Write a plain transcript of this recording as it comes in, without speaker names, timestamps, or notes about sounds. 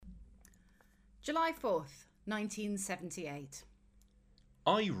July 4th, 1978.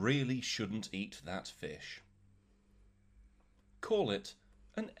 I really shouldn't eat that fish. Call it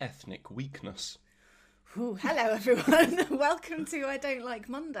an ethnic weakness. Ooh, hello, everyone. Welcome to I Don't Like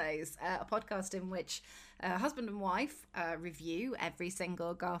Mondays, a podcast in which husband and wife review every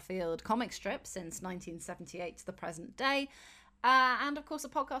single Garfield comic strip since 1978 to the present day. And, of course, a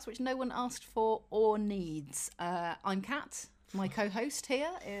podcast which no one asked for or needs. I'm Kat. My co-host here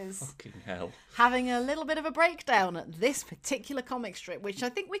is Fucking hell. having a little bit of a breakdown at this particular comic strip, which I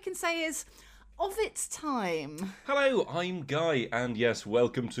think we can say is of its time. Hello, I'm Guy, and yes,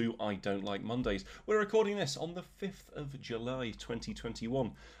 welcome to I Don't Like Mondays. We're recording this on the 5th of July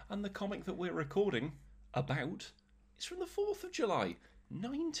 2021, and the comic that we're recording about is from the 4th of July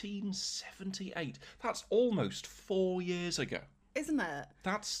 1978. That's almost 4 years ago. Isn't it?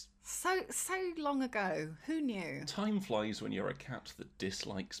 That's... So long ago. Who knew? Time flies when you're a cat that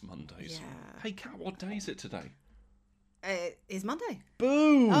dislikes Mondays. Yeah. Hey, Cat, what day is it today? It is Monday.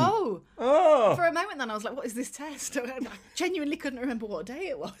 Boom! Oh! Oh! For a moment then I was like, what is this test? I genuinely couldn't remember what day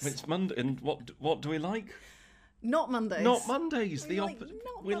it was. It's Monday, and what do we like? Not Mondays. Not Mondays. We The like opposite.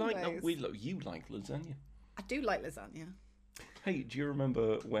 not We Mondays. you like lasagna. I do like lasagna. Hey, do you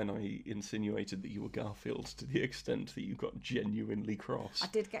remember when I insinuated that you were Garfield to the extent that you got genuinely cross? I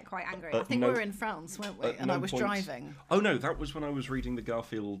did get quite angry. I think we were in France, weren't we? And no I was point. driving. Oh no, that was when I was reading the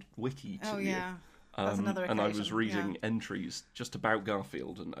Garfield wiki to Oh, you. yeah. That's another and I was occasion, reading yeah. entries just about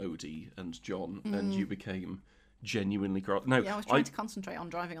Garfield and Odie and John, and you became genuinely cross. No, Yeah, I was trying to concentrate on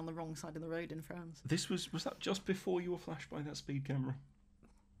driving on the wrong side of the road in France. This was that just before you were flashed by that speed camera?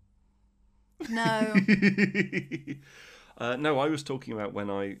 No. No, I was talking about when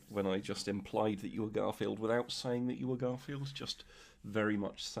I just implied that you were Garfield without saying that you were Garfield, just very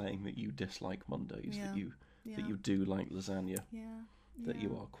much saying that you dislike Mondays, Yeah. that you do like lasagna, Yeah. that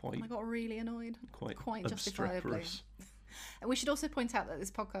you are I got really annoyed. quite justifiably. obstreperous. And we should also point out that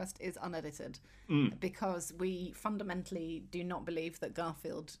this podcast is unedited because we fundamentally do not believe that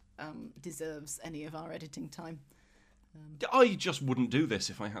Garfield deserves any of our editing time. I just wouldn't do this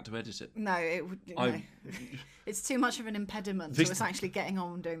if I had to edit it. No, it would. No. It's too much of an impediment to us actually getting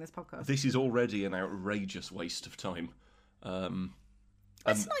on and doing this podcast. This is already an outrageous waste of time.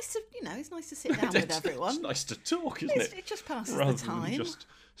 It's nice to, it's nice to sit down with everyone. It's nice to talk, isn't it? It just passes Rather the time. than just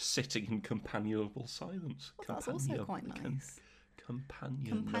sitting in companionable silence. Well, that's also quite nice.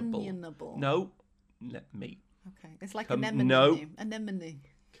 Companionable. No, let me. Okay, it's like Com- anemone. no. Anemone.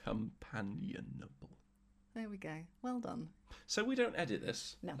 Companionable. There we go. Well done. So we don't edit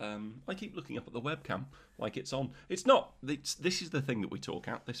this. No. I keep looking up at the webcam like it's on. It's not. This is the thing that we talk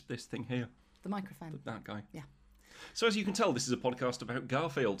at. This thing here. The microphone. That guy. Yeah. So as you can tell, this is a podcast about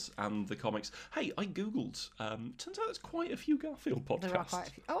Garfield and the comics. Hey, I googled. Turns out there's quite a few Garfield podcasts. There are quite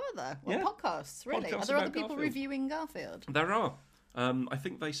a few. Oh, are there? Well, Yeah. podcasts, really? Podcasts Are there other about people Garfield. reviewing Garfield? There are. I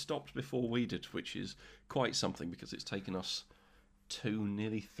think they stopped before we did, which is quite something because it's taken us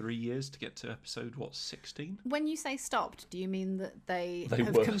nearly 3 years to get to episode 16. When you say stopped, do you mean that They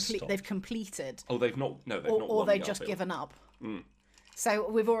have were stopped. they've completed, Oh, they've not. No, they've not. or won they've Garfield. just given up? So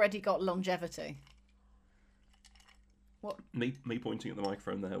we've already got longevity. What? Me pointing at the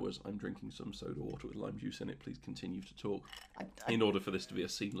microphone there was, I'm drinking some soda water with lime juice in it. Please continue to talk in order for this to be a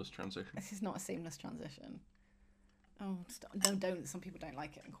seamless transition. This is not a seamless transition. Oh, no, don't. Some people don't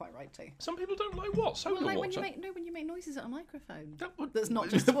like it, and quite right too. Some people don't like what? Soda Well, like water? when you make noises at a microphone. That That's not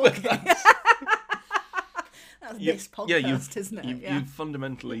just talking. That's- That's you- this podcast, isn't it? You've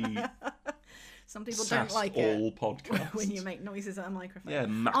fundamentally Some people don't sassed like all it podcasts. when you make noises at a microphone. Yeah,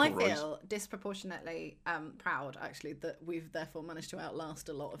 I McElroy's. feel disproportionately proud, actually, that we've therefore managed to outlast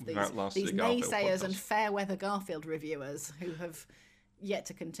a lot of these outlasted these the Garfield naysayers and podcast. fair weather Garfield reviewers who have yet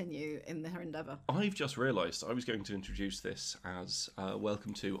to continue in their endeavour. I've just realised I was going to introduce this as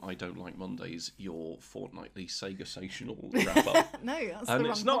welcome to I Don't Like Mondays, your fortnightly Sega-sational wrap-up. No, that's And the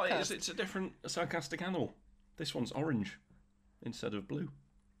it's wrong not, podcast. it's a different sarcastic animal. This one's orange instead of blue.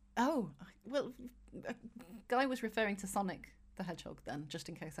 Oh, well, Guy was referring to Sonic the Hedgehog then, just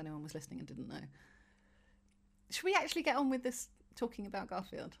in case anyone was listening and didn't know. Should we actually get on with this talking about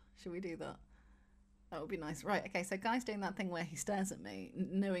Garfield? Should we do that? That would be nice. Right, okay, so Guy's doing that thing where he stares at me,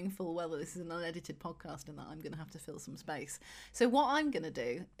 knowing full well that this is an unedited podcast and that I'm going to have to fill some space. So what I'm going to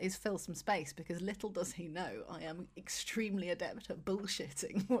do is fill some space, because little does he know I am extremely adept at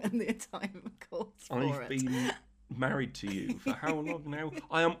bullshitting when the time calls for I've it. been married to you for how long now?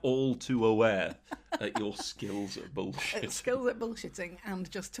 I am all too aware at your skills at bullshit. Skills at bullshitting and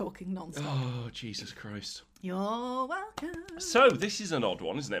just talking non-stop. Oh, Jesus Christ. You're welcome. So, this is an odd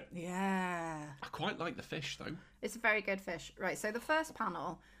one, isn't it? Yeah. I quite like the fish, though. It's a very good fish. Right, so the first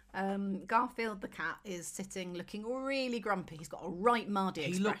panel Garfield the cat is sitting looking really grumpy. He's got a right Mardy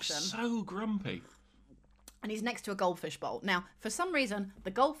He looks expression. so grumpy. And he's next to a goldfish bowl. Now, for some reason, the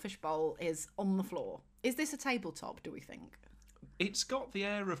goldfish bowl is on the floor. Is this a tabletop, do we think? It's got the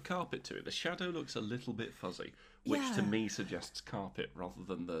air of carpet to it. The shadow looks a little bit fuzzy, which to Yeah. me suggests carpet rather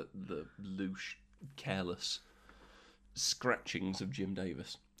than the loose, careless scratchings of Jim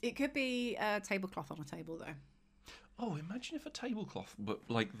Davis. It could be a tablecloth on a table, though. Oh, imagine if a tablecloth, but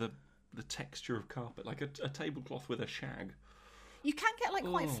like the texture of carpet, like a tablecloth with a shag. You can get like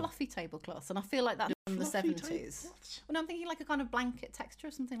quite fluffy tablecloths, and I feel like that's from the Fluffy 70s. tablecloths? Well, no, I'm thinking like a kind of blanket texture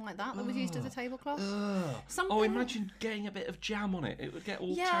or something like that was used as a tablecloth. Something... Oh, imagine getting a bit of jam on it. It would get all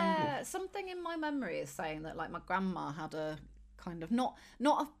Yeah, tangled. something in my memory is saying that like my grandma had a kind of not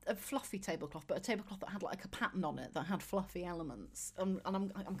a fluffy tablecloth, but a tablecloth that had like a pattern on it that had fluffy elements. And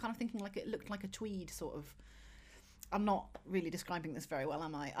I'm kind of thinking like it looked like a tweed sort of. I'm not really describing this very well,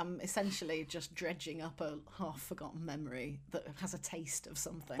 am I? I'm essentially just dredging up a half-forgotten memory that has a taste of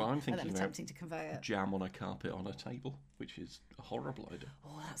something, Well, I'm and thinking then about attempting to convey it. Jam on a carpet on a table, which is a horrible idea.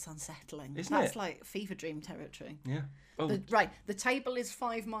 Oh, that's unsettling. Isn't That's it? like fever dream territory. Yeah. Oh, The table is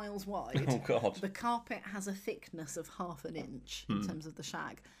 5 miles wide. oh God. The carpet has a thickness of half an inch Hmm. in terms of the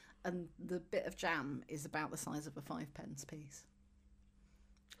shag, and the bit of jam is about the size of a 5-pence piece.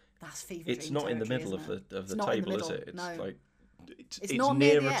 That's fever dream It's not in the territory, middle isn't it? of It's the not in the table, is middle, it? It's no. like it's It's not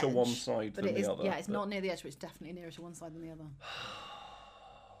near nearer the to one edge, side but than it is, the other. yeah, it's but not near the edge, but it's definitely nearer to one side than the other.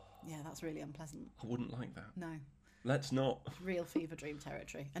 Yeah, that's really unpleasant. I wouldn't like that. No, Let's not. real fever dream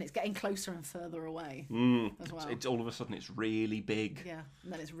territory, and it's getting closer and further away as well. It's all of a sudden it's really big. Yeah,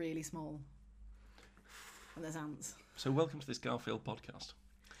 and then it's really small, and there's ants. So welcome to this Garfield podcast.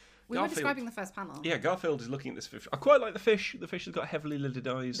 We were Garfield- describing the first panel. Yeah, Garfield is looking at this fish. I quite like the fish. The fish has got heavily lidded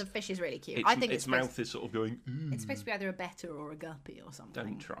eyes. The fish is really cute. Its, I think its mouth is sort of going. Ooh. It's supposed to be either a better or a guppy or something.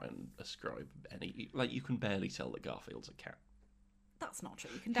 Don't try and ascribe any. Like you can barely tell that Garfield's a cat. That's not true.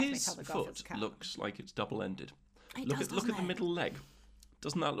 You can definitely His tell the Garfield's a foot ct. looks like it's double-ended. It Look does, at doesn't the it? middle leg.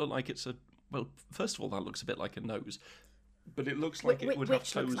 Doesn't that look like it's a? Well, first of all, that looks a bit like a nose, but it looks like it would have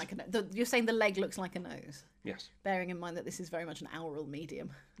Which toes. looks like a nose. You're saying the leg looks like a nose, Yes, bearing in mind that this is very much an aural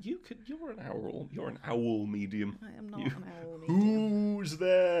medium. you're an owl. You're an owl medium. I am not You- an owl medium. Who's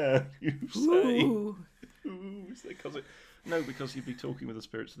there? You say. Ooh. Who's there? Because you'd be talking with the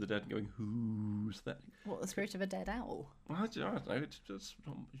spirits of the dead and going, who's that? What, the spirit of a dead owl? Well, I don't know.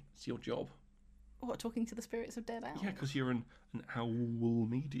 It's your job. What, talking to the spirits of dead owls? Yeah, because you're an owl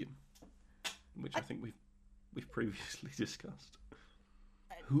medium, which I think we've previously discussed.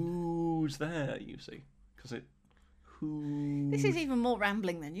 Who's there? You see, because it. Who? This is even more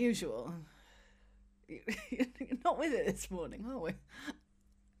rambling than usual. You're not with it this morning, are we?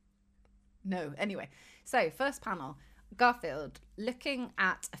 No. Anyway, so first panel. Garfield looking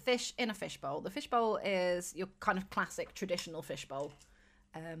at a fish in a fishbowl. The fishbowl is your kind of classic traditional fishbowl.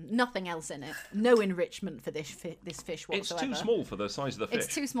 Nothing else in it. No enrichment for this fish It's whatsoever. too small for the size of the fish.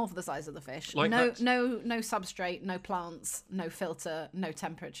 It's too small for the size of the fish. Like no that's- substrate, no plants, no filter, no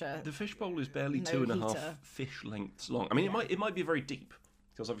temperature. The fishbowl is barely No 2.5 heater. fish lengths long. I mean, it might be very deep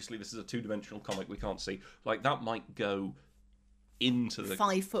because obviously this is a two-dimensional comic. We can't see. Like that might go into the.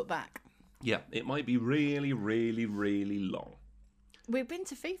 5 foot back. Yeah, it might be really, really, really long. We've been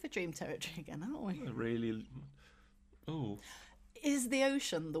to fever dream territory again, haven't we? Really. Oh, Is the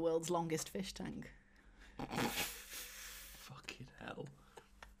ocean the world's longest fish tank? fucking hell!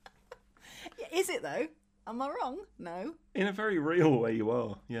 Yeah, is it though? Am I wrong? No. In a very real way, you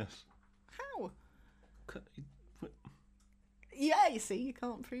are. Yes. How? I Yeah, you see, you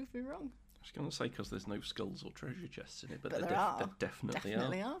can't prove me wrong. was going to say because there's no skulls or treasure chests in it, but, But there, there are. there definitely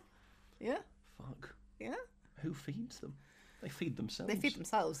Definitely are. Yeah, Fuck. yeah. Who feeds them? They feed themselves. They feed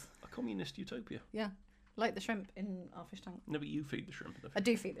themselves. A communist utopia. Yeah, like the shrimp in our fish tank. No, but you feed the shrimp in the I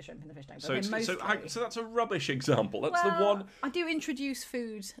do feed the shrimp in the fish tank. But So, they it's, mostly... so that's a rubbish example. That's the Well, one. I do introduce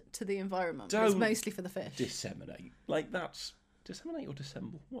food to the environment, but it's Don't mostly for the fish. Disseminate. Like that's disseminate or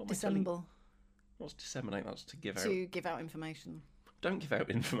dissemble. What am I telling you? Dissemble What's disseminate? That's to give out. to give out information. Don't give out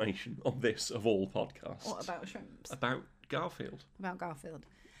information on this of all podcasts What about shrimps? about Garfield. About Garfield.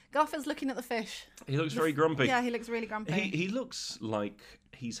 Garfield's looking at the fish. He looks very grumpy. Yeah, he looks really grumpy. He looks like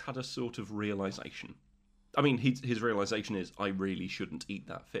he's had a sort of realization. I mean, his realization is, I really shouldn't eat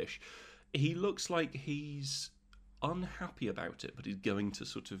that fish. He looks like he's unhappy about it, but he's going to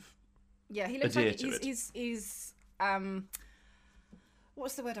sort of. Yeah, he looks adhere like to it. he's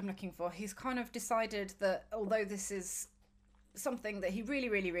what's the word I'm looking for? He's kind of decided that although this is something that he really,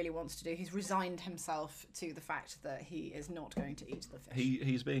 really, really wants to do. He's resigned himself to the fact that he is not going to eat the fish.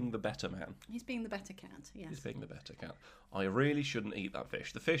 He's being the better man. He's being the better cat, yes. He's being the better cat. I really shouldn't eat that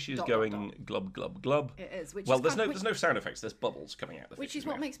fish. The fish is Dot, going dot, dot. glub glub glub. It is. Well, there's no sound effects. There's bubbles coming out of the Which fish's is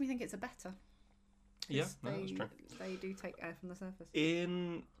what mouth. makes me think it's a better. Yeah, no, that's true. They do take air from the surface.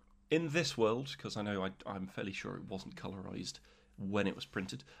 In this world, because I know I'm fairly sure it wasn't colorized when it was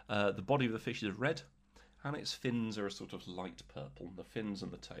printed, the body of the fish is red, and its fins are a sort of light purple. The fins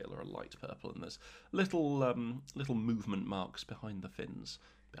and the tail are a light purple, and there's little movement marks behind the fins,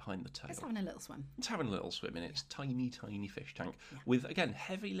 behind the tail. It's having a little swim. It's having a little swim in its tiny, tiny fish tank with, again,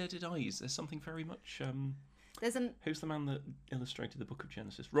 heavy-lidded eyes. There's something very much... Who's the man that illustrated the Book of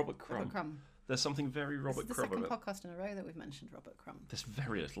Genesis? Robert Crumb. Robert Crumb. There's something very Robert This is the Crumb second about... podcast in a row that we've mentioned Robert Crumb. There's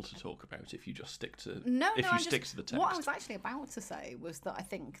very little to talk about if you just stick to... No, if no, you stick to the text. What I was actually about to say was that I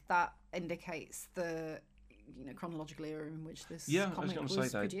think that indicates the chronological era in which this comic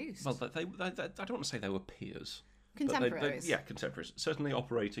was produced. Well, I don't want to say they were peers. Contemporaries. Contemporaries. Certainly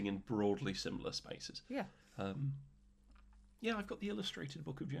operating in broadly similar spaces. Yeah. Yeah, I've got the illustrated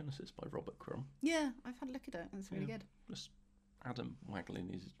Book of Genesis by Robert Crumb. Yeah, I've had a look at it. It's really good. Just Adam waggling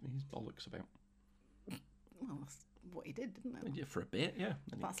his bollocks about. Well, that's what he did, didn't it? Yeah, for a bit, yeah.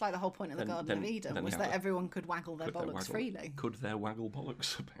 That's like the whole point of the Garden of Eden, was that everyone could waggle their bollocks freely. Could their waggle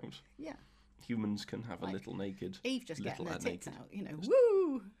bollocks about? Yeah. Humans can have a little naked... Eve just getting her tits naked. out,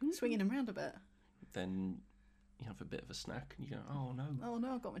 woo! Swinging them around a bit. Then you have a bit of a snack and you go, oh no. Oh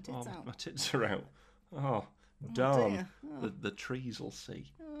no, I've got my tits out. My tits are out. Oh, darn. Dear. Oh. The trees will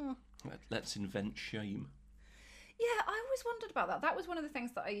see. Oh. Let's invent shame. Yeah, I always wondered about that. That was one of the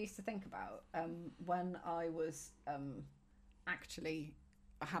things that I used to think about when I was actually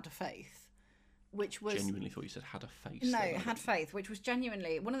had a faith, which was... Genuinely thought you said had a face. No, had faith, which was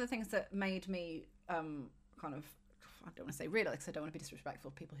genuinely one of the things that made me kind of... I don't want to say realise, because I don't want to be disrespectful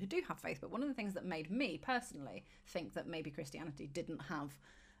of people who do have faith, but one of the things that made me personally think that maybe Christianity didn't have...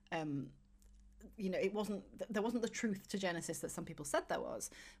 there wasn't the truth to Genesis that some people said there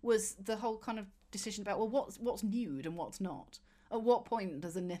was the whole kind of decision about, well, what's nude and what's not? At what point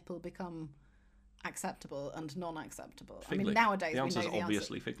does a nipple become acceptable and non-acceptable? Fig leaf. I mean, nowadays the answer's we know the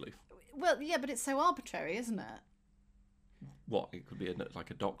obviously answer. fig leaf. Well, yeah, but it's so arbitrary, isn't it? What? It could be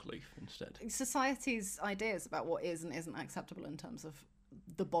like a dock leaf instead. Society's ideas about what is and isn't acceptable in terms of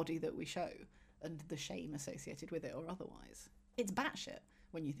the body that we show and the shame associated with it or otherwise. It's batshit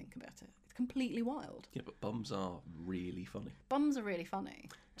when you think about it. It's completely wild. Yeah, but bums are really funny. Bums are really funny.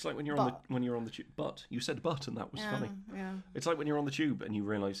 It's like when you're on the tube. But you said but, and that was funny. Yeah. It's like when you're on the tube and you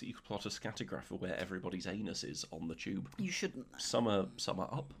realise that you could plot a scattergraph of where everybody's anus is on the tube. You shouldn't. Some are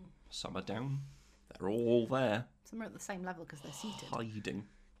up, some are down. They're all there. Some are at the same level because they're seated. Hiding.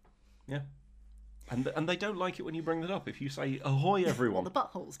 Yeah. And they don't like it when you bring that up. If you say ahoy, everyone. Well, the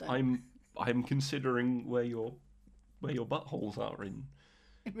buttholes don't. I'm considering where your buttholes are in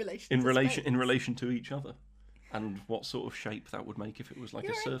relation to each other, and what sort of shape that would make if it was like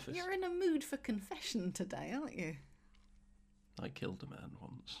a surface. You're in a mood for confession today, aren't you? I killed a man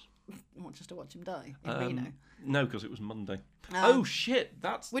once. Not just to watch him die in Reno. No, because it was Monday. Oh shit!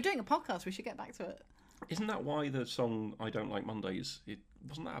 We're doing a podcast. We should get back to it. Isn't that why the song "I Don't Like Mondays"? It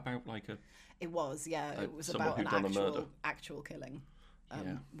wasn't that about like a. It was, yeah. It was someone about an who'd done a murder. actual killing,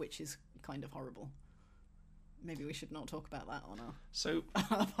 which is kind of horrible. Maybe we should not talk about that on our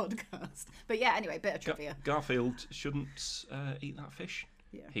podcast. But yeah, anyway, bit of trivia. Garfield shouldn't eat that fish.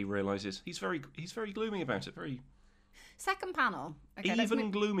 Yeah. He realises he's very gloomy about it. Second panel. Okay,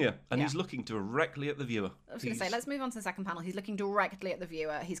 even gloomier, and he's looking directly at the viewer. I was going to say, let's move on to the second panel. He's looking directly at the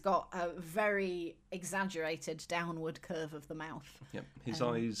viewer. He's got a very exaggerated downward curve of the mouth. Yep, his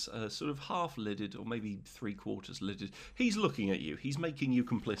eyes are sort of half-lidded, or maybe three-quarters lidded. He's looking at you. He's making you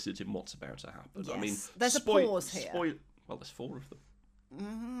complicit in what's about to happen. Yes. I mean, there's a pause here. Well, there's 4 of them.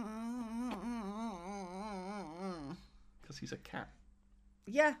 Because he's a cat.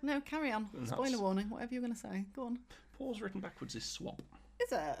 Yeah, no, carry on. Spoiler warning, whatever you're going to say. Go on. Pause written backwards is swap.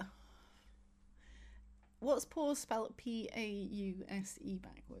 Is it? What's pause spelled P-A-U-S-E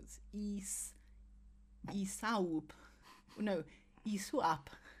backwards? Esaup. No, Eswap.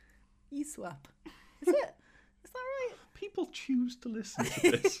 Eswap. Is it? Is that right? People choose to listen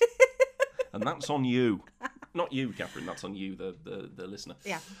to this. And that's on you. Not you, Catherine, that's on you, the listener.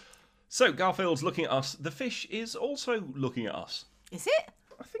 Yeah. So, Garfield's looking at us. The fish is also looking at us. Is it?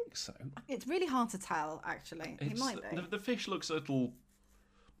 I think so. It's really hard to tell, actually. It might be. The fish looks a little...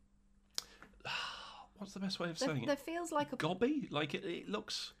 What's the best way of saying it? There feels like a... Gobby? Like it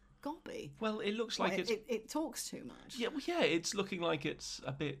looks... Gobby? Well, it looks like it's... It talks too much. Yeah, it's looking like it's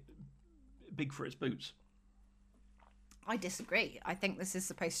a bit big for its boots. I disagree. I think this is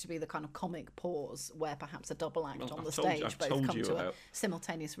supposed to be the kind of comic pause where perhaps a double act Well, on I've the told you- stage I've both told come you to a about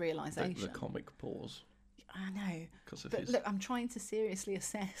simultaneous realisation. The comic pause. I know. Because of But his... look, I'm trying to seriously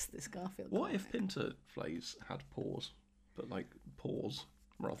assess this Garfield What comic. if Pinter Plays had paws? But like paws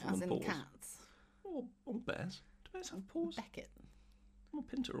rather As than in paws. cats? Or bears. Do bears have paws? Beckett. Well,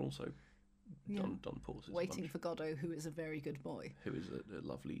 Pinter also Yeah. done pauses. a Waiting bunch. for Godot, who is a very good boy. Who is a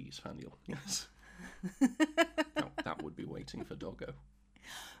lovely spaniel. Yes. that would be Waiting for Doggo.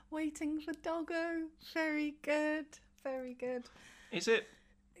 Waiting for Doggo. Very good. Very good. Is it?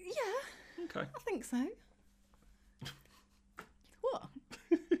 Yeah, Okay. I think so. What?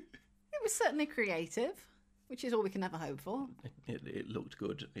 It was certainly creative, which is all we can ever hope for. It looked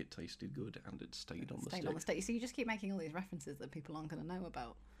good, it tasted good, and it stayed on the Stayed stick. on the stage. So you just keep making all these references that people aren't going to know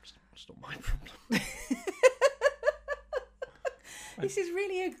about. It's not my problem. This is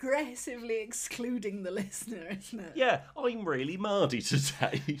really aggressively excluding the listener, isn't it? Yeah, I'm really mardy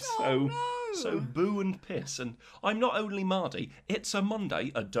today, so no. so boo and piss. And I'm not only mardy, it's a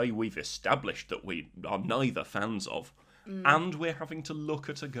Monday, a day we've established that we are neither fans of, and we're having to look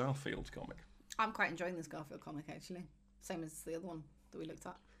at a Garfield comic. I'm quite enjoying this Garfield comic, actually. Same as the other one that we looked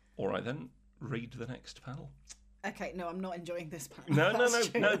at. All right then, read the next panel. Okay, no, I'm not enjoying this panel. No, That's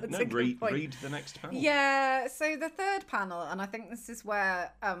true. That's a good read point. the next panel. Yeah, so the third panel, and I think this is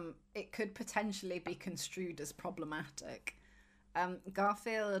where it could potentially be construed as problematic.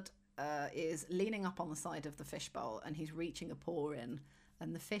 Garfield is leaning up on the side of the fishbowl and he's reaching a paw in,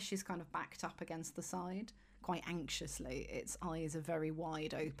 and the fish is kind of backed up against the side quite anxiously. Its eyes are very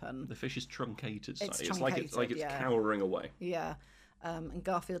wide open. The fish is truncated. So It's it's like it's truncated, yeah. cowering away Yeah. And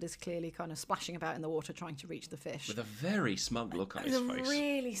Garfield is clearly kind of splashing about in the water trying to reach the fish. with a very smug look on his It's a face.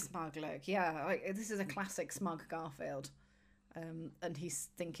 really smug look, yeah. Like, this is a classic smug Garfield. And he's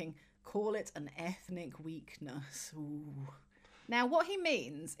thinking, call it an ethnic weakness. Ooh. Now, what he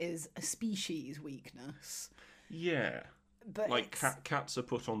means is a species weakness. Yeah, But like it's cats are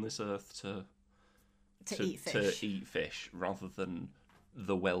put on this earth to eat fish. to eat fish rather than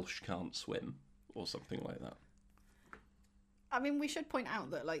the Welsh can't swim or something like that. I mean, we should point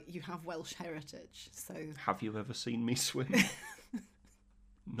out that, like, you have Welsh heritage, so... Have you ever seen me swim?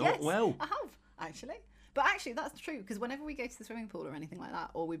 Not Yes, well. I have, actually. But actually, that's true, because whenever we go to the swimming pool or anything like that,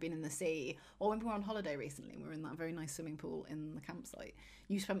 or we've been in the sea, or when we were on holiday recently, we were in that very nice swimming pool in the campsite,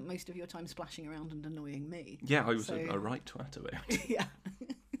 you spent most of your time splashing around and annoying me. Yeah, I was So- a right twat about it. Yeah.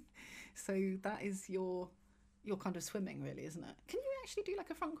 So that is your kind of swimming, really, isn't it? Can you actually do, like,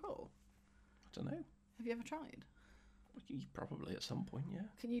 a front crawl? I don't know. Have you ever tried? Probably at some point, yeah.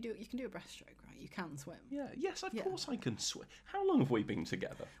 You can do a breaststroke, right? You can swim. Yeah, yes, of Yeah. course I can swim. How long have we been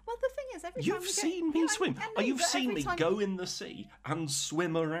together? Well, the thing is, every time You've we go- seen me Yeah, swim. I know, Oh, you've but seen every me time- go in the sea and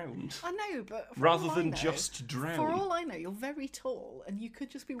swim around. I know, but for Rather all I than know- just drown. For all I know, you're very tall, and you could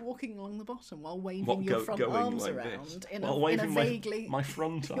just be walking along the bottom while waving What, your front going arms like around this? in While a waving vaguely my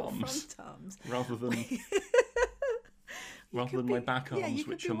front your arms front arms. rather than rather than my back arms, you could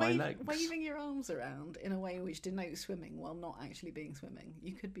which be are my legs. waving your arms around in a way which denotes swimming while not actually being swimming.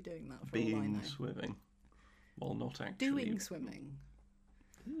 You could be doing that for all I Being know. swimming, while not actually Doing swimming.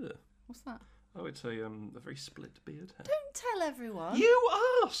 Ugh. What's that? Oh, it's a very split beard hair. Don't tell everyone. You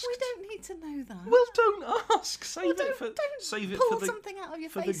asked. We don't need to know that. Well, don't ask. Save Well, it for don't save it pull for the something out of your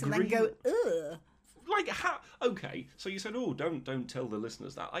for the face and then go, ugh. like how. Okay, so you said, oh, don't tell the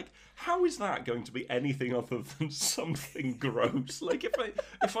listeners that. Like, how is that going to be anything other than something gross? Like,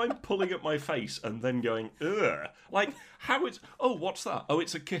 if I'm pulling at my face and then going, ugh, like how it's. Oh, what's that? Oh,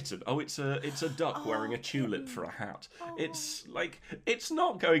 it's a kitten. Oh, it's a duck wearing a tulip for a hat. It's like it's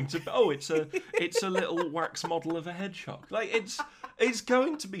not going to. Oh, it's a little wax model of a hedgehog. Like it's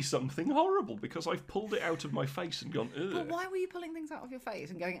going to be something horrible because I've pulled it out of my face and gone, ugh. But why were you pulling things out of your face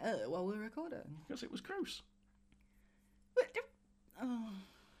and going, while we were recording? Because it was gross. Oh,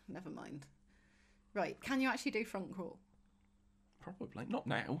 never mind. Right, can you actually do front crawl? Probably. Not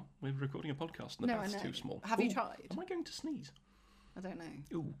now. We're recording a podcast and the No, I bath's know. too small. Have you Ooh, tried? Am I going to sneeze? I don't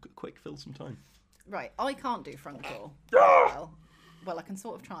know. Ooh, quick, fill some time. Right, I can't do front crawl. Well, I can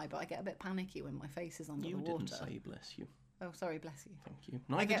sort of try, but I get a bit panicky when my face is under You the water. didn't say bless you. Oh, sorry, bless you. Thank you.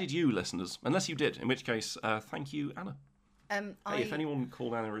 Neither get- did you, listeners. Unless you did, in which case, thank you, Anna. Hey, if anyone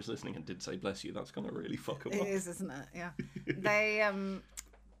called Anna is listening and did say bless you, that's going to really fuck them It up. is, isn't it? Yeah. They,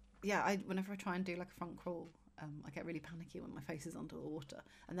 whenever I try and do like a front crawl, I get really panicky when my face is under the water.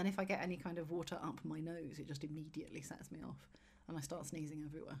 And then if I get any kind of water up my nose, it just immediately sets me off. And I start sneezing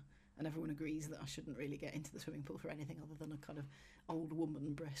everywhere. And everyone agrees that I shouldn't really get into the swimming pool for anything other than a kind of old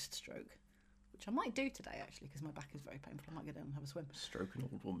woman breaststroke. Which I might do today, actually, because my back is very painful. I might go down and have a swim. Stroke an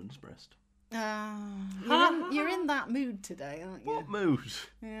old woman's breast. You're in that mood today, aren't you? What mood?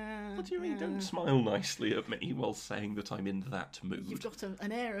 Yeah. What do you mean? yeah. Don't smile nicely at me while saying that I'm in that mood. You've got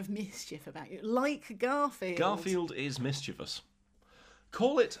an air of mischief about you, like Garfield. Garfield is mischievous.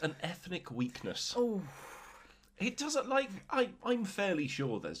 Call it an ethnic weakness. Oh. It doesn't, I'm fairly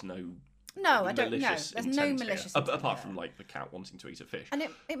sure there's no No, I don't know. malicious There's intent no here. malicious Apart intent from, here. like, the cat wanting to eat a fish. And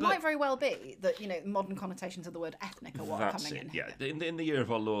it might very well be that, modern connotations of the word ethnic are what are That's coming it, in yeah. here. In the year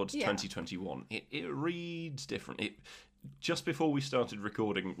of our Lord, Yeah. 2021, it reads different. Just before we started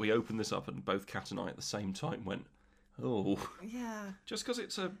recording, we opened this up and both Kat and I at the same time went, oh. Yeah. Just because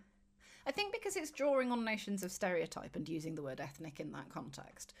it's a... I think because it's drawing on notions of stereotype and using the word ethnic in that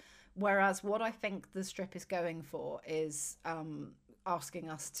context. Whereas what I think the strip is going for is asking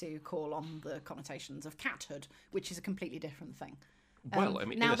us to call on the connotations of cathood, which is a completely different thing. Well, I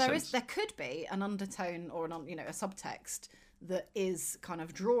mean, now in a sense... there could be an undertone or a subtext that is kind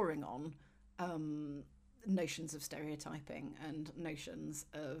of drawing on notions of stereotyping and notions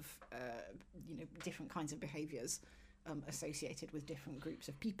of different kinds of behaviours associated with different groups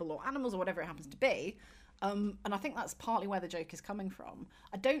of people or animals or whatever it happens to be. And I think that's partly where the joke is coming from.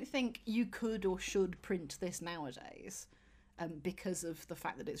 I don't think you could or should print this nowadays because of the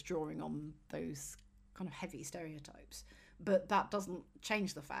fact that it's drawing on those kind of heavy stereotypes. But that doesn't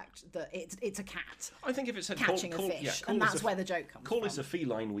change the fact that it's a cat I think if it said catching a fish, and that's where the joke comes Call from. it a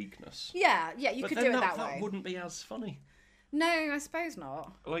feline weakness. Yeah, you But could then do it that way. That wouldn't be as funny. No, I suppose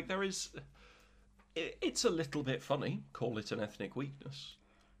not. Like, there is... It's a little bit funny. Call it an ethnic weakness.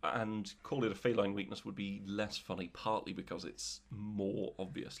 And call it a feline weakness would be less funny, partly because it's more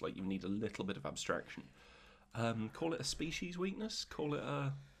obvious. Like, you need a little bit of abstraction. Call it a species weakness. Call it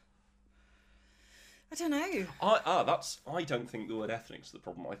a... I don't know. I don't think the word ethnic's the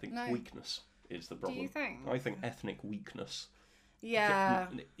problem. I think No. weakness is the problem. you think? I think ethnic weakness. Yeah,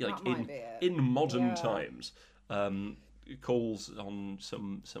 Like that might be it. in modern Yeah. times, calls on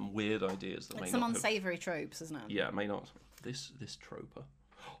some weird ideas that It's may some not have... unsavoury tropes, isn't it? Yeah, may not. This troper.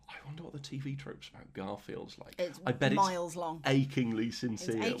 I wonder what the TV tropes about Garfield's like. It's I bet miles long. it's achingly It's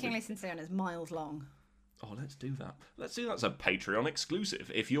sincere. achingly sincere and it's miles long. Oh, let's do that. Let's do that as a Patreon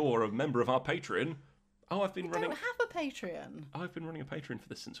exclusive. If you're a member of our Patreon... Oh, I've been We running... don't have a Patreon. I've been running a Patreon for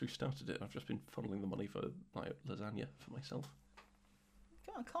this since we've started it. I've just been funneling the money for my lasagna for myself.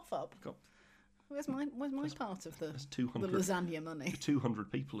 Come on, cough up. Got Where's my part of the there's 200 lasagna money? 200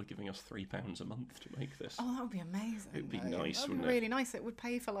 people are giving us £3 a month to make this. Oh, that would be amazing. It would be though. nice, That would wouldn't be it? really nice. It would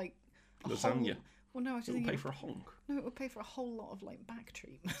pay for like a Lasagna. Whole... Well, no, I was It just will pay thinking. for a honk. No, it would pay for a whole lot of like back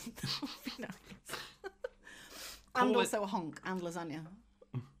treatment. That would be nice. Call And it- also a honk and lasagna.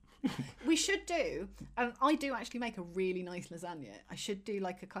 We should do, and I do actually make a really nice lasagna. I should do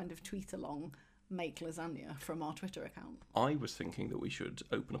like a kind of tweet along make lasagna from our Twitter account. I was thinking that we should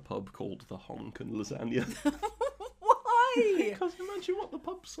open a pub called The Honk and Lasagna. Why? Because imagine what the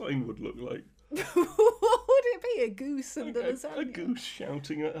pub sign would look like. Would it be a goose and a lasagna? A goose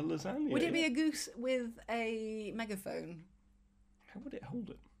shouting at a lasagna. Would it be a goose with a megaphone, How would it hold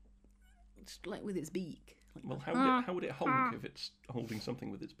it? just like with its beak? Like, Well, how would it honk if it's holding something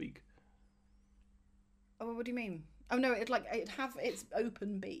with its beak? oh, what do you mean? Oh no, it'd have its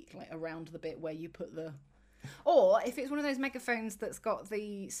open beak like around the bit where you put the. Or if it's one of those megaphones that's got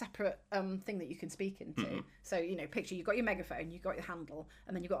the separate thing that you can speak into. Mm-hmm. So, picture you've got your megaphone, you've got your handle,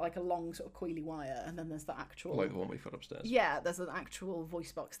 and then you've got like a long sort of coily wire, and then there's the actual... Like the one we've got upstairs. Yeah, there's an actual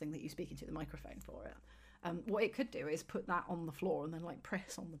voice box thing that you speak into, the microphone for it. What it could do is put that on the floor and then like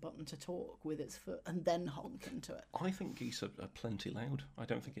press on the button to talk with its foot and then honk into it. I think geese are plenty loud. I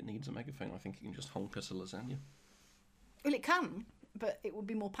don't think it needs a megaphone. I think it can just honk at a lasagna. Well, it can, but it would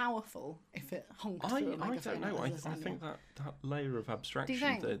be more powerful if it honked through a I megaphone. don't know. at a I lasagna. think that layer of abstraction,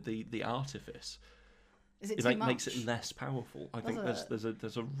 think? the artifice, Is it too much? makes it less powerful. I think Does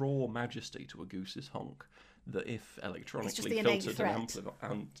there's a raw majesty to a goose's honk that if electronically the innate filtered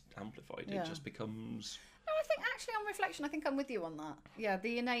and amplified, Yeah. it just becomes... No, I think actually on reflection, I think I'm with you on that. Yeah,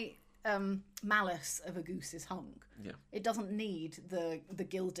 the innate malice of a goose's honk. Yeah. It doesn't need the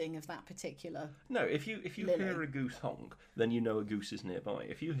gilding of that particular. No, if you Lily. hear a goose honk, then you know a goose is nearby.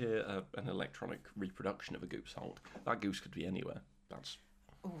 If you hear an electronic reproduction of a goose honk, that goose could be anywhere. That's...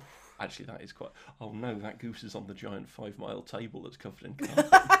 Actually, that is quite... Oh no, that goose is on the giant 5-mile table that's covered in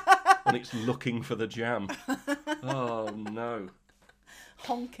carpet. And it's looking for the jam. Oh no.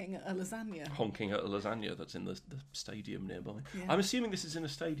 Honking at a lasagna. Honking at a lasagna that's in the stadium nearby. Yeah. I'm assuming this is in a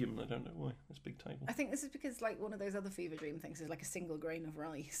stadium and I don't know why. This big table. I think this is because like one of those other fever dream things is like a single grain of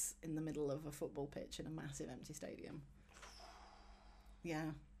rice in the middle of a football pitch in a massive empty stadium. Yeah,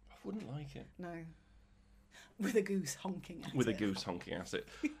 I wouldn't like it. no. With a goose honking at With a it. goose honking at it.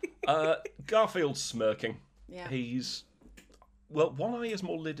 Garfield's smirking. Yeah. He's... Well, one eye is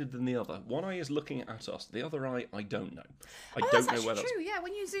more lidded than the other. One eye is looking at us. The other eye, I don't know. I don't That's know actually where that's... true. Yeah,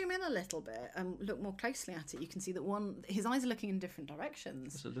 when you zoom in a little bit and look more closely at it, you can see that his eyes are looking in different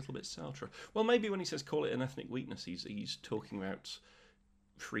directions. It's a little bit Sartre. Well, maybe when he says call it an ethnic weakness, he's talking about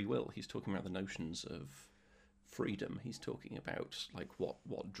free will. He's talking about the notions of freedom. He's talking about like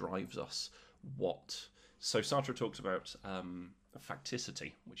what drives us. So Sartre talks about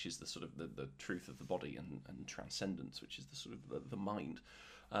facticity, which is the sort of the truth of the body, and transcendence, which is the sort of the mind.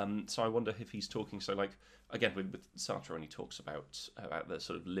 So I wonder if he's talking. So like again with Sartre, when he talks about the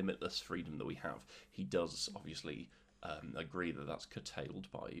sort of limitless freedom that we have, he does obviously agree that that's curtailed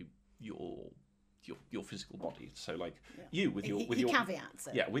by your physical body. So like you with your caveats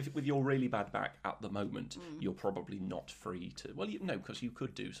it. Yeah, with your really bad back at the moment, you're probably not free to. Well, no, because you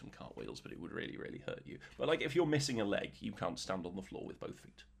could do some cartwheels, but it would really really hurt you. But like if you're missing a leg, you can't stand on the floor with both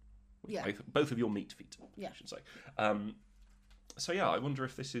feet. Both of your meat feet. I should say. So yeah, I wonder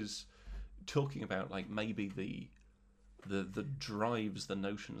if this is talking about like maybe the drives, the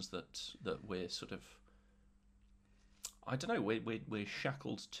notions that we're sort of. I don't know. We're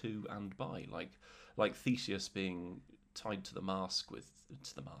shackled to and by, like Theseus being tied to the mast,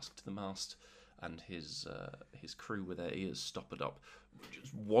 and his crew with their ears stoppered up,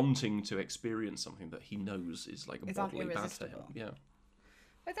 just wanting to experience something that he knows is like a bodily bad for him. Yeah.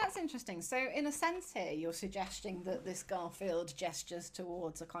 But that's interesting. So in a sense here, you're suggesting that this Garfield gestures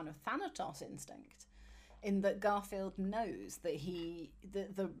towards a kind of Thanatos instinct, in that Garfield knows that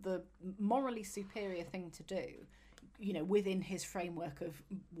the morally superior thing to do, you know, within his framework of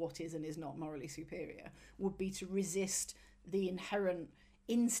what is and is not morally superior, would be to resist the inherent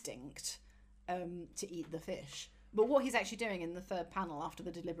instinct to eat the fish. But what he's actually doing in the third panel, after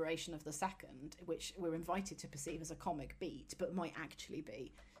the deliberation of the second, which we're invited to perceive as a comic beat, but might actually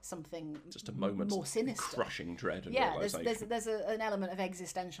be something just a moment more sinister, crushing dread and realisation. There's an element of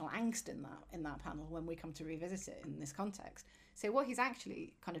existential angst in that panel when we come to revisit it in this context. So what he's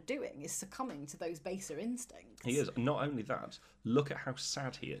actually kind of doing is succumbing to those baser instincts. He is. Not only that, look at how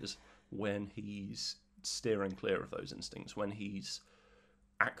sad he is when he's steering clear of those instincts, when he's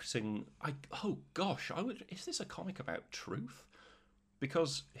acting. Is this a comic about truth?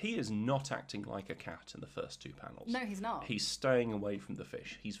 Because he is not acting like a cat in the first two panels. No, he's not. He's staying away from the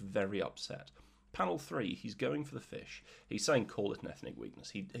fish. He's very upset. Panel 3, he's going for the fish. He's saying, call it an ethnic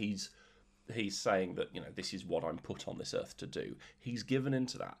weakness. He's saying that, you know, this is what I'm put on this earth to do. He's given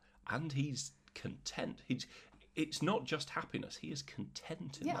into that, and he's content. It's not just happiness. He is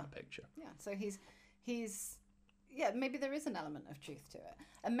content in that picture. Yeah. So he's maybe there is an element of truth to it,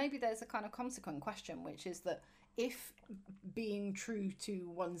 and maybe there's a kind of consequent question, which is that if being true to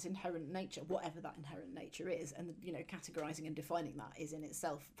one's inherent nature, whatever that inherent nature is, and you know, categorizing and defining that is in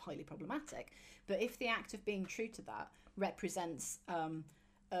itself highly problematic, but if the act of being true to that represents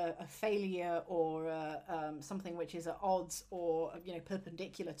a failure or something which is at odds or, you know,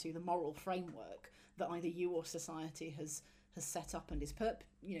 perpendicular to the moral framework that either you or society has set up and is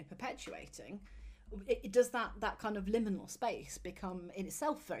perpetuating, it does that kind of liminal space become in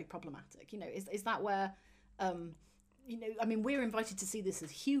itself very problematic. You know, is that where you know, I mean, we're invited to see this as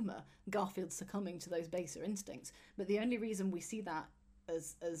humour, Garfield succumbing to those baser instincts, but the only reason we see that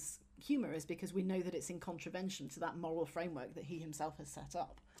as humour is because we know that it's in contravention to that moral framework that he himself has set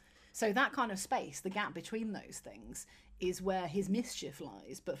up. So that kind of space, the gap between those things, is where his mischief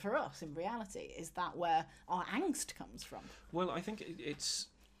lies. But for us, in reality, is that where our angst comes from? Well, I think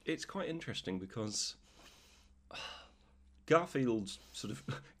it's quite interesting because Garfield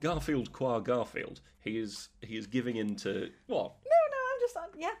qua Garfield, he is giving into what?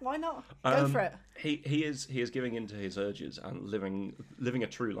 Why not? Go for it. He is giving into his urges and living a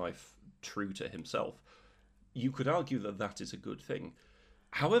true life true to himself. You could argue that is a good thing.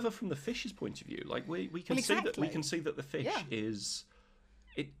 However, from the fish's point of view, like we can see that the fish is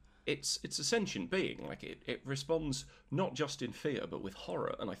it's a sentient being. Like it responds not just in fear but with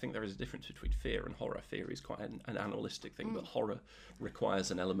horror. And I think there is a difference between fear and horror. Fear is quite an animalistic thing, but horror requires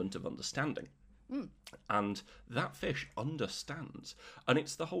an element of understanding. And that fish understands, and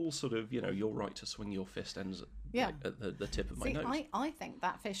it's the whole sort of, you know, your right to swing your fist ends at the tip of my nose. I think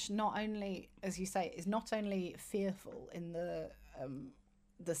that fish not only, as you say, is not only fearful in the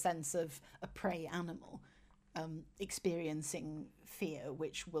sense of a prey animal experiencing fear,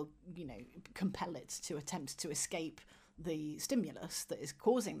 which will, you know, compel it to attempt to escape the stimulus that is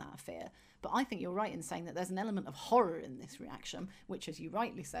causing that fear. But I think you're right in saying that there's an element of horror in this reaction, which, as you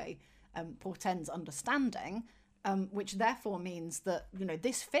rightly say, portends understanding, which therefore means that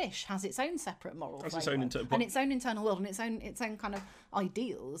this fish has its own separate moral Has its framework own and its own internal world and its own kind of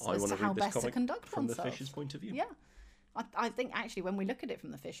ideals I as want to to how read this best to comic conduct from oneself. the fish's point of view. Yeah. I think actually when we look at it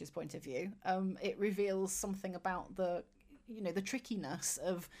from the fish's point of view, it reveals something about the trickiness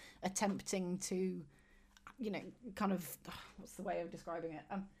of attempting to, kind of, what's the way of describing it?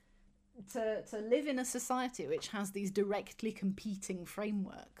 To live in a society which has these directly competing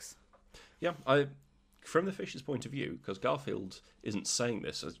frameworks. Yeah, from the fish's point of view, because Garfield isn't saying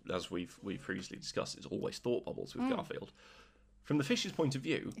this, as we've previously discussed, it's always thought bubbles with Garfield. From the fish's point of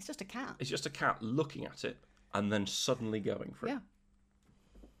view, It's just a cat. it's just a cat looking at it and then suddenly going for it.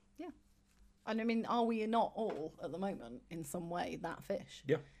 Yeah. And I mean, are we not all, at the moment, in some way, that fish?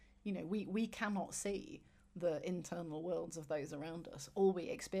 Yeah. We cannot see the internal worlds of those around us. All we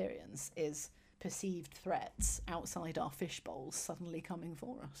experience is perceived threats outside our fish bowls suddenly coming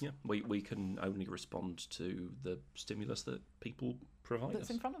for us. Yeah, we can only respond to the stimulus that people provide That's us.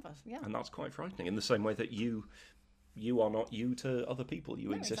 in front of us, yeah. And that's quite frightening, in the same way that you are not you to other people.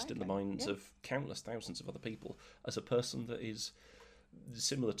 You exist in the exactly. minds of countless thousands of other people as a person that is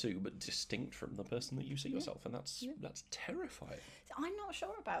similar to but distinct from the person that you see yourself, and that's terrifying. I'm not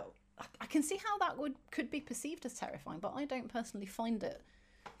sure about... I can see how that could be perceived as terrifying, but I don't personally find it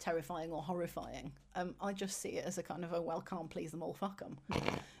terrifying or horrifying. I just see it as a kind of can't please them all, fuck them,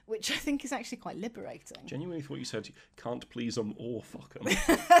 which I think is actually quite liberating. Genuinely thought you said can't please them or fuck them.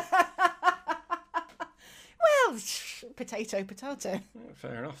 Well, potato.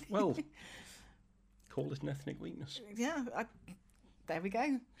 Fair enough. Well, call it an ethnic weakness. Yeah, there we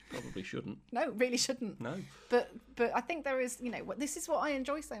go. Probably shouldn't. No, really shouldn't. No. But I think there is, this is what I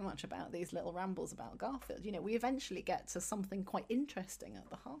enjoy so much about these little rambles about Garfield. We eventually get to something quite interesting at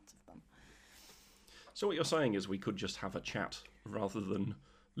the heart of them. So what you're saying is we could just have a chat rather than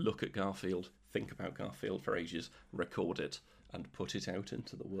look at Garfield, think about Garfield for ages, record it, and put it out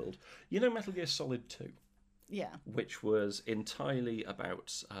into the world. Metal Gear Solid 2? Yeah. Which was entirely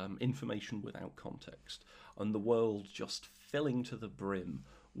about information without context, and the world just filling to the brim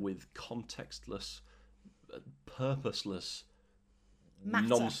with contextless, purposeless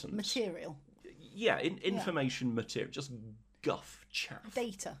nonsense. Material. Yeah, information material, just guff chaff.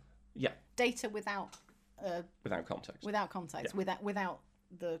 Data. Yeah. Data without context. Without context. Yeah. Without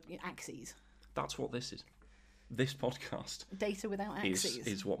the axes. That's what this is. This podcast Data without axes.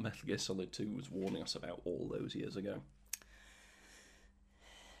 is what Metal Gear Solid 2 was warning us about all those years ago.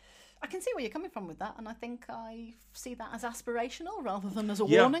 I can see where you're coming from with that, and I think I see that as aspirational rather than as a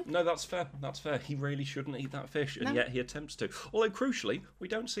warning. No, that's fair. That's fair. He really shouldn't eat that fish, and yet he attempts to. Although, crucially, we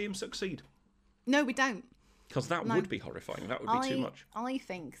don't see him succeed. No, we don't. Because that would be horrifying. That would be too much. I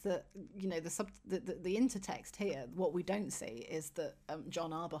think that, the intertext here, what we don't see is that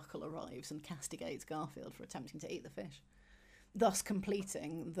John Arbuckle arrives and castigates Garfield for attempting to eat the fish, thus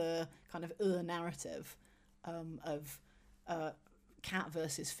completing the kind of narrative of cat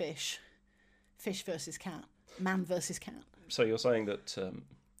versus fish, fish versus cat, man versus cat. So you're saying that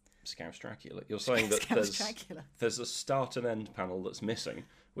Scouse Dracula. You're saying that there's a start and end panel that's missing,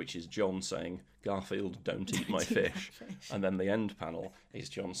 which is John saying, Garfield, don't eat my fish. And then the end panel is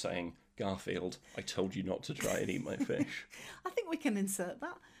John saying, Garfield, I told you not to try and eat my fish. I think we can insert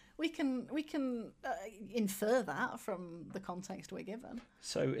that. We can infer that from the context we're given.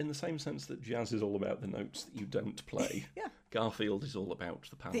 So in the same sense that jazz is all about the notes that you don't play, Yeah. Garfield is all about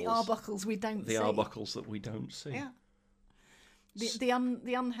the panels. The arbuckles we don't see. The arbuckles that we don't see. Yeah. The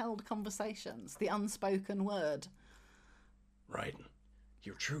unheld conversations, the unspoken word. Raiden,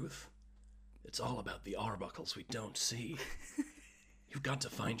 your truth. It's all about the arbuckles we don't see. You've got to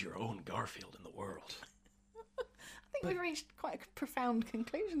find your own Garfield in the world. I think we've reached quite a profound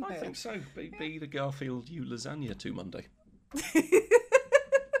conclusion I there. think so. Be the Garfield you lasagna to Monday.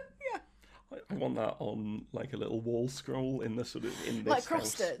 I want that on like a little wall scroll in this like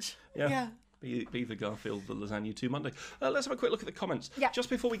cross stitch. Yeah. Be the Garfield the lasagna to Monday. Let's have a quick look at the comments. Yeah. Just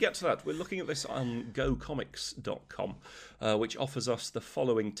before we get to that, we're looking at this on gocomics.com, which offers us the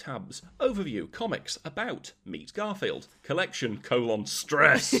following tabs. Overview, comics, about, meet Garfield, collection,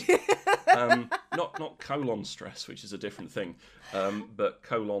 stress. Not colon stress, which is a different thing, but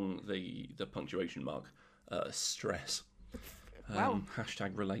colon, the punctuation mark, stress. Wow.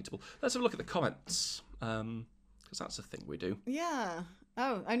 Hashtag relatable. Let's have a look at the comments, because that's a thing we do. Yeah.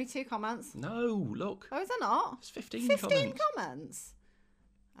 Oh, only 2 comments? No, look. Oh, is there not? It's 15 comments.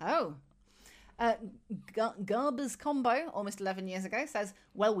 Oh. Garber's Combo, almost 11 years ago, says,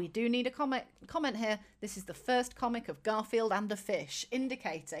 well, we do need a comment here. This is the first comic of Garfield and a fish,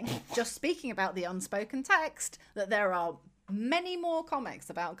 indicating, just speaking about the unspoken text, that there are many more comics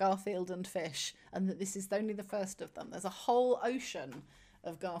about Garfield and Fish, and that this is only the first of them. There's a whole ocean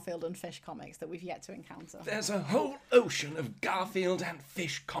of Garfield and Fish comics that we've yet to encounter. There's a whole ocean of Garfield and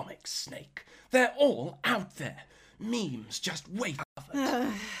Fish comics, Snake. They're all out there. Memes just wait for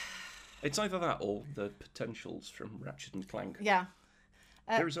it. It's either that or the potentials from Ratchet and Clank. Yeah.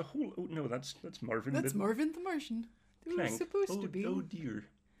 There is a whole... Oh, no, that's Marvin. That's Marvin the Martian. It was Clank. supposed to be. Oh, dear.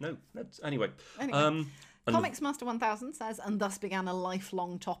 No, that's... Anyway. Comics Master 1000 says, and thus began a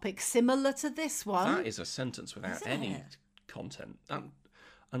lifelong topic similar to this one. That is a sentence without any content.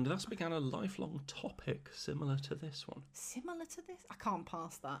 And thus began a lifelong topic similar to this one. Similar to this? I can't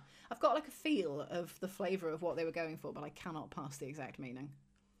pass that. I've got like a feel of the flavour of what they were going for, but I cannot pass the exact meaning.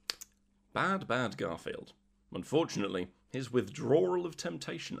 Bad Garfield. Unfortunately, his withdrawal of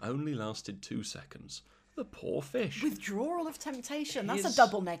temptation only lasted 2 seconds. The poor fish. Withdrawal of temptation. That's His- a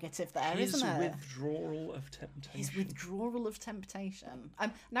double negative there, His isn't it? withdrawal of temptation. His withdrawal of temptation.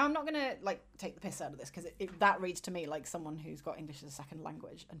 Now, I'm not going to take the piss out of this because that reads to me like someone who's got English as a second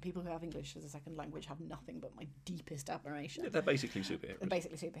language, and people who have English as a second language have nothing but my deepest admiration. Yeah, they're basically superheroes. They're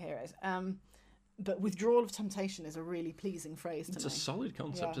basically superheroes. But withdrawal of temptation is a really pleasing phrase to It's me. a solid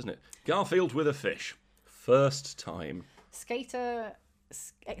concept, Yeah. isn't it? Garfield with a fish. First time. Skater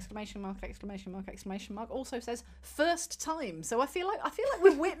exclamation mark exclamation mark exclamation mark also says first time. So I feel like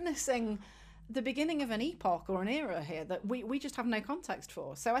we're witnessing the beginning of an epoch or an era here that we just have no context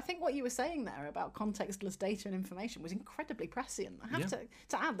for. So I think what you were saying there about contextless data and information was incredibly prescient. I have to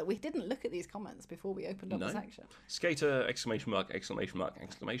add that we didn't look at these comments before we opened up the section. Skater exclamation mark exclamation mark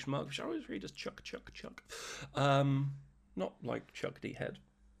exclamation mark, which I always read as chuck chuck chuck. Not like Chuck D. Head.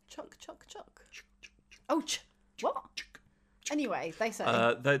 Chuck. Oh, what? Anyway, they say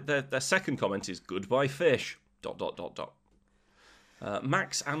Their second comment is goodbye fish. ...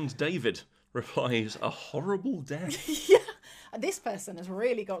 Max and David replies a horrible death. yeah, this person has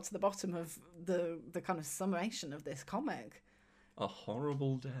really got to the bottom of the kind of summation of this comic. A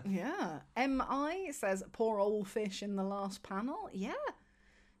horrible death. Yeah. MI says poor old fish in the last panel. Yeah.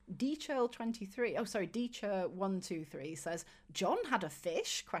 Dchurl23. Oh, sorry. Dchur123 says John had a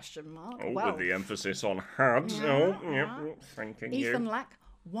fish? ? Oh, Well, with the emphasis on had. Thanking Ethan you. Lack.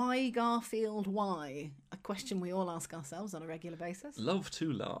 Why Garfield? Why? A question we all ask ourselves on a regular basis. Love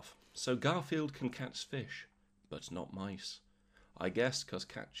to laugh. So Garfield can catch fish, but not mice. I guess because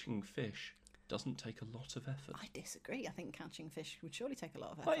catching fish doesn't take a lot of effort. I disagree. I think catching fish would surely take a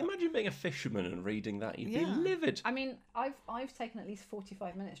lot of effort. Like, imagine being a fisherman and reading that. You'd be Yeah. livid. I mean, I've taken at least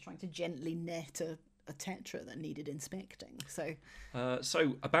 45 minutes trying to gently net a tetra that needed inspecting. So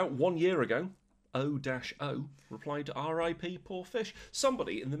So, about 1 year ago, O-O replied to RIP poor fish.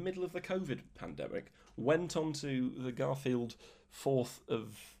 Somebody in the middle of the COVID pandemic went onto the Garfield 4th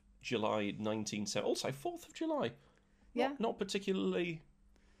of July 1970. Also, 4th of July. Yeah. Not particularly...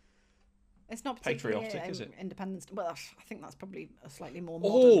 it's not particularly patriotic, is it? Independence. Well, I think that's probably a slightly more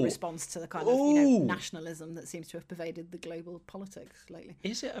modern response to the kind of nationalism that seems to have pervaded the global politics lately.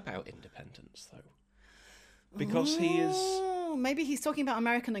 Is it about independence, though? Because he is... Oh, maybe he's talking about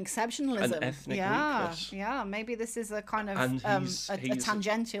American exceptionalism. An ethnic yeah, weakness. yeah. Maybe this is a kind of And a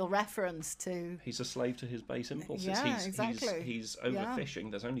tangential reference to. He's a slave to his base impulses. Yeah, exactly. He's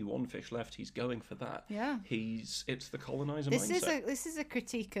overfishing. There's only one fish left. He's going for that. Yeah. It's the colonizer This mindset. this is a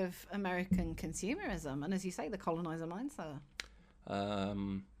critique of American consumerism, and as you say, the colonizer mindset.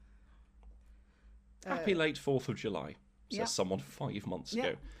 Happy late 4th of July, says yeah. someone 5 months Yeah.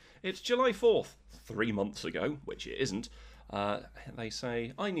 ago. It's July 4th, 3 months ago, which it isn't. They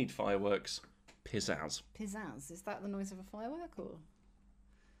say, I need fireworks. Pizzazz. Pizzazz, is that the noise of a firework or?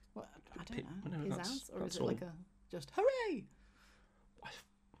 What? I don't know. no, Pizzazz, or that's is it all. like a just hooray?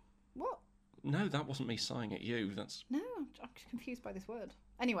 What? No, that wasn't me sighing at you. That's. No, I'm confused by this word.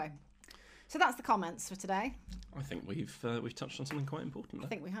 Anyway, so that's the comments for today. I think we've touched on something quite important I there.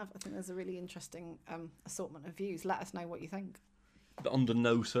 think we have. I think there's a really interesting assortment of views. Let us know what you think. But under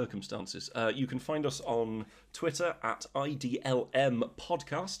no circumstances. You can find us on Twitter at IDLM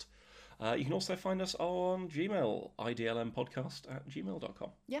Podcast. You can also find us on Gmail, idlmpodcast@gmail.com.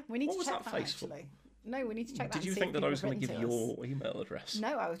 Yeah, we need What to was check that that face for? actually. No, we need to check that. Did you and see think if that I people was have going to give written to us. your email address?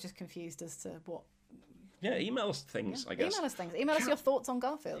 No, I was just confused as to what. Yeah, email us things, I guess. Email us things. Email us your thoughts on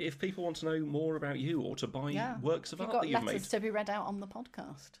Garfield. If people want to know more about you or to buy works of If you've art got that you've made. letters to be read out on the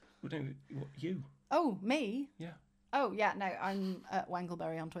podcast. Well, no, you. Oh, me? Yeah. Oh, yeah, no, I'm at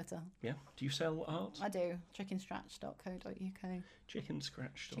Wangleberry on Twitter. Yeah. Do you sell art? I do. Chickenscratch.co.uk. Chicken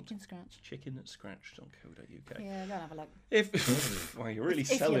scratch. Chicken Scratch. Chickenscratch.co.uk. Yeah, go and have a look. If well, you're really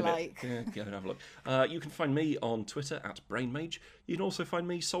If you selling like. it. Yeah, go and have a look. You can find me on Twitter at BrainMage. You can also find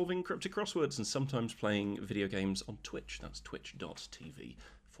me solving cryptic crosswords and sometimes playing video games on Twitch. That's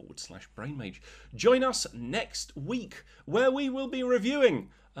twitch.tv/BrainMage. Join us next week where we will be reviewing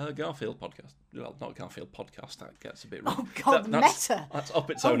Garfield podcast. Well, not Garfield podcast. That gets a bit. Oh God, meta. That's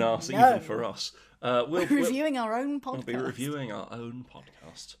up its own arse no. even for us. We'll Reviewing our own podcast. We'll be reviewing our own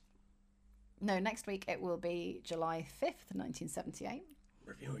podcast. No, next week it will be July 5th, 1978.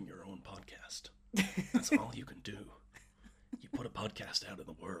 Reviewing your own podcast. That's all you can do. You put a podcast out in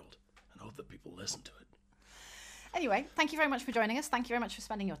the world and hope that people listen to it. Anyway, thank you very much for joining us. Thank you very much for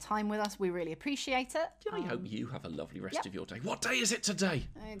spending your time with us. We really appreciate it. I hope you have a lovely rest of your day. What day is it today?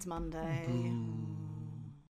 It's Monday.